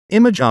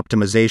Image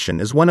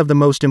optimization is one of the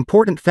most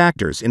important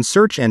factors in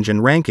search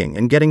engine ranking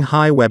and getting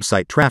high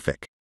website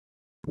traffic.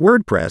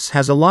 WordPress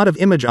has a lot of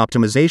image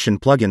optimization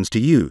plugins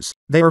to use,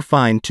 they are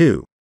fine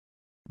too.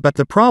 But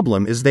the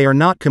problem is they are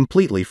not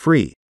completely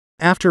free.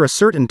 After a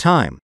certain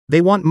time,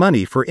 they want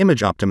money for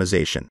image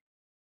optimization.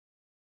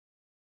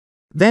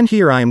 Then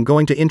here I am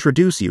going to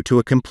introduce you to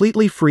a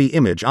completely free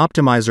image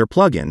optimizer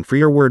plugin for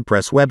your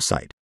WordPress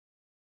website.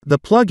 The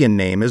plugin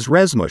name is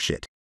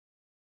Resmush.it.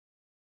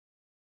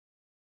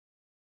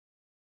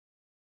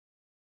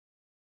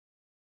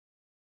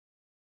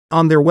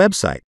 On their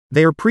website,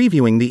 they are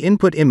previewing the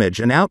input image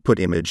and output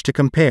image to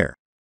compare.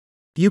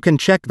 You can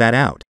check that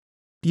out.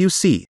 You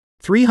see,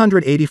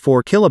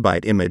 384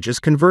 kilobyte image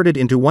is converted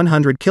into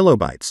 100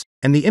 kilobytes,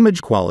 and the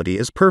image quality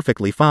is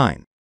perfectly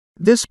fine.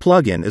 This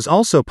plugin is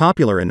also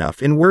popular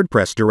enough in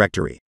WordPress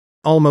directory.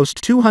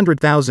 Almost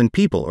 200,000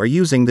 people are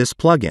using this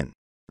plugin.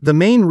 The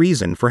main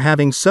reason for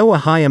having so a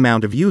high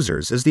amount of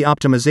users is the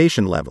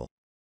optimization level.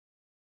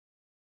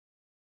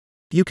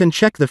 You can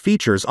check the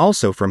features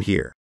also from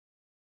here.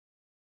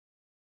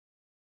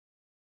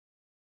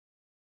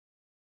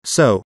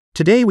 So,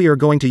 today we are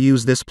going to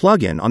use this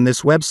plugin on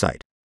this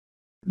website.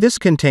 This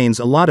contains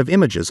a lot of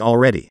images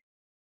already.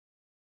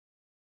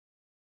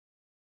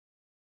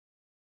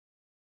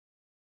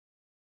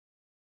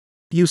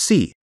 You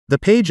see, the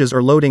pages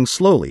are loading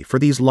slowly for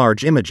these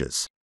large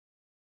images.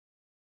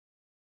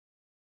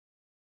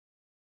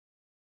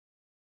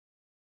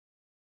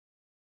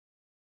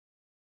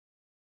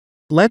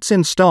 Let's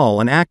install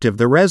and active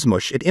the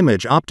Resmush.it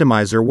Image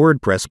Optimizer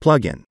WordPress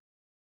plugin.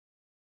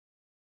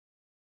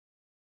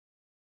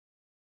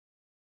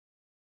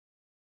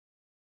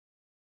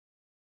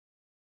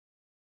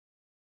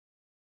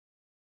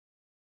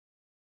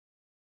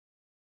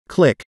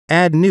 Click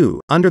Add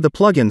New under the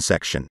Plugin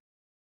section.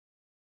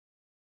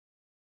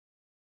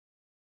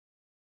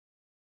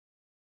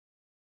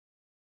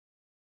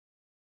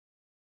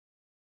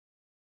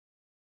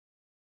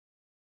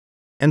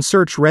 And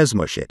search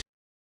Resmush.it.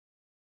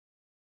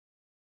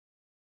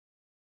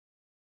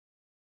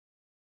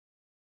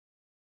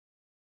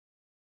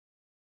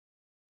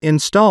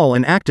 Install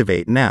and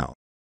activate now.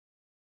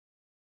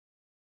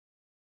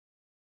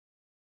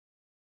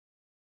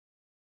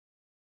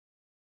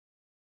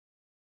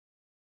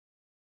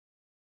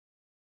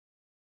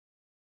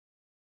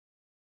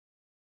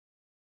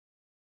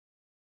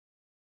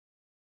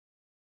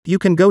 You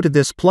can go to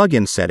this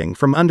plugin setting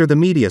from under the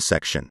Media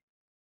section.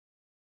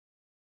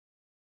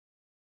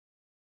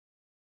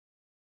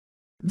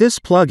 This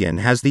plugin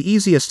has the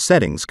easiest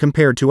settings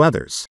compared to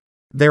others.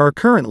 There are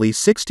currently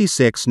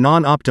 66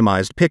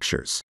 non-optimized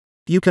pictures.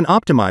 You can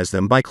optimize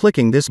them by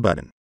clicking this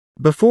button.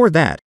 Before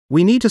that,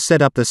 we need to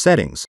set up the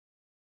settings.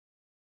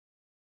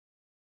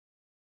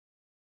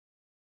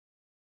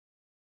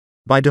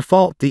 By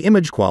default, the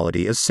image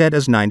quality is set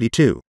as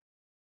 92.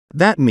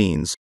 That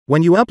means,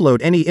 when you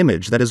upload any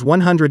image that is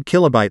 100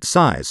 kilobyte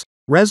size,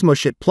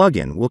 Resmush.it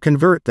plugin will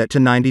convert that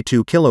to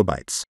 92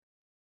 kilobytes.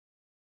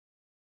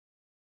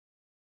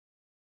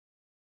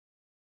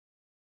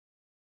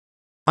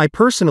 I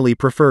personally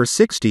prefer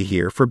 60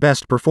 here for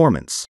best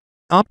performance.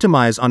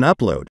 Optimize on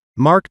upload,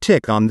 mark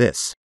tick on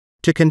this.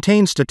 To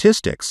contain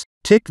statistics,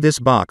 tick this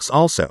box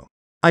also.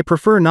 I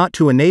prefer not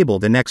to enable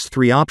the next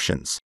three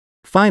options.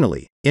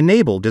 Finally,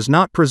 enable does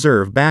not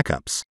preserve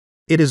backups.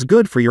 It is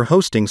good for your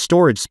hosting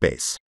storage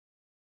space.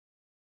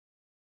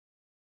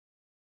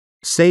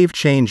 Save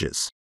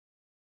changes.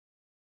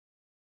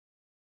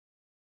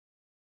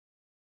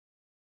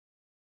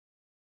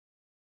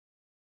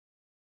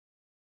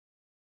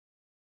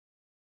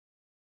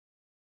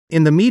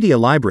 In the media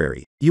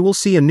library, you will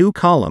see a new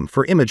column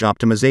for image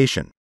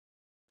optimization.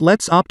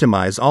 Let's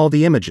optimize all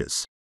the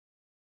images.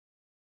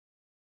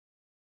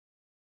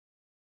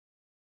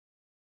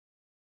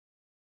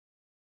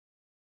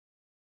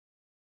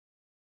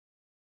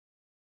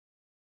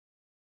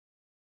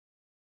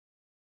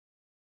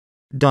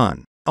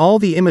 Done. All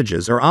the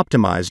images are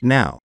optimized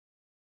now.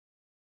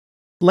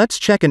 Let's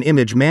check an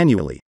image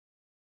manually.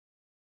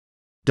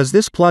 Does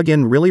this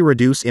plugin really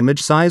reduce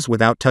image size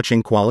without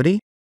touching quality?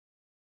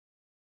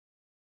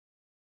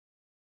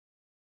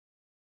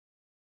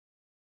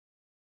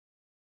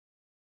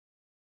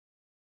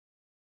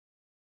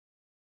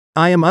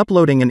 I am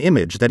uploading an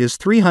image that is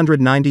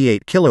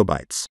 398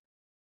 kilobytes.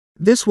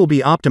 This will be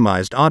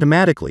optimized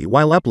automatically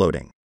while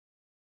uploading.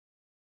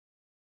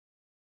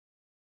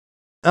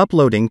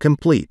 Uploading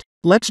complete.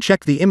 Let's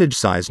check the image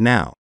size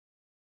now.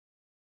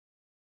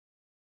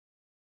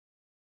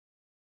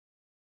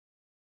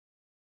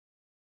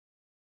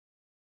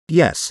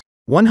 Yes,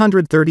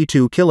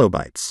 132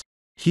 kilobytes.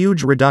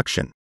 Huge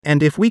reduction.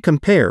 And if we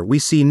compare, we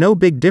see no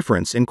big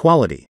difference in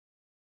quality.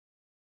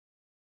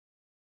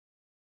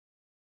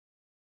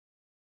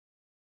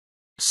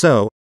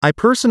 So, I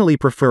personally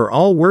prefer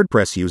all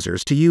WordPress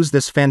users to use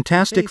this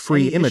fantastic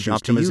free image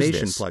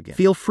optimization plugin.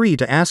 Feel free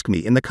to ask me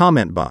in the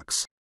comment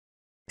box.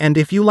 And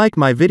if you like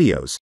my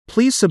videos,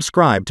 please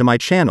subscribe to my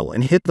channel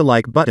and hit the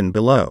like button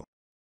below.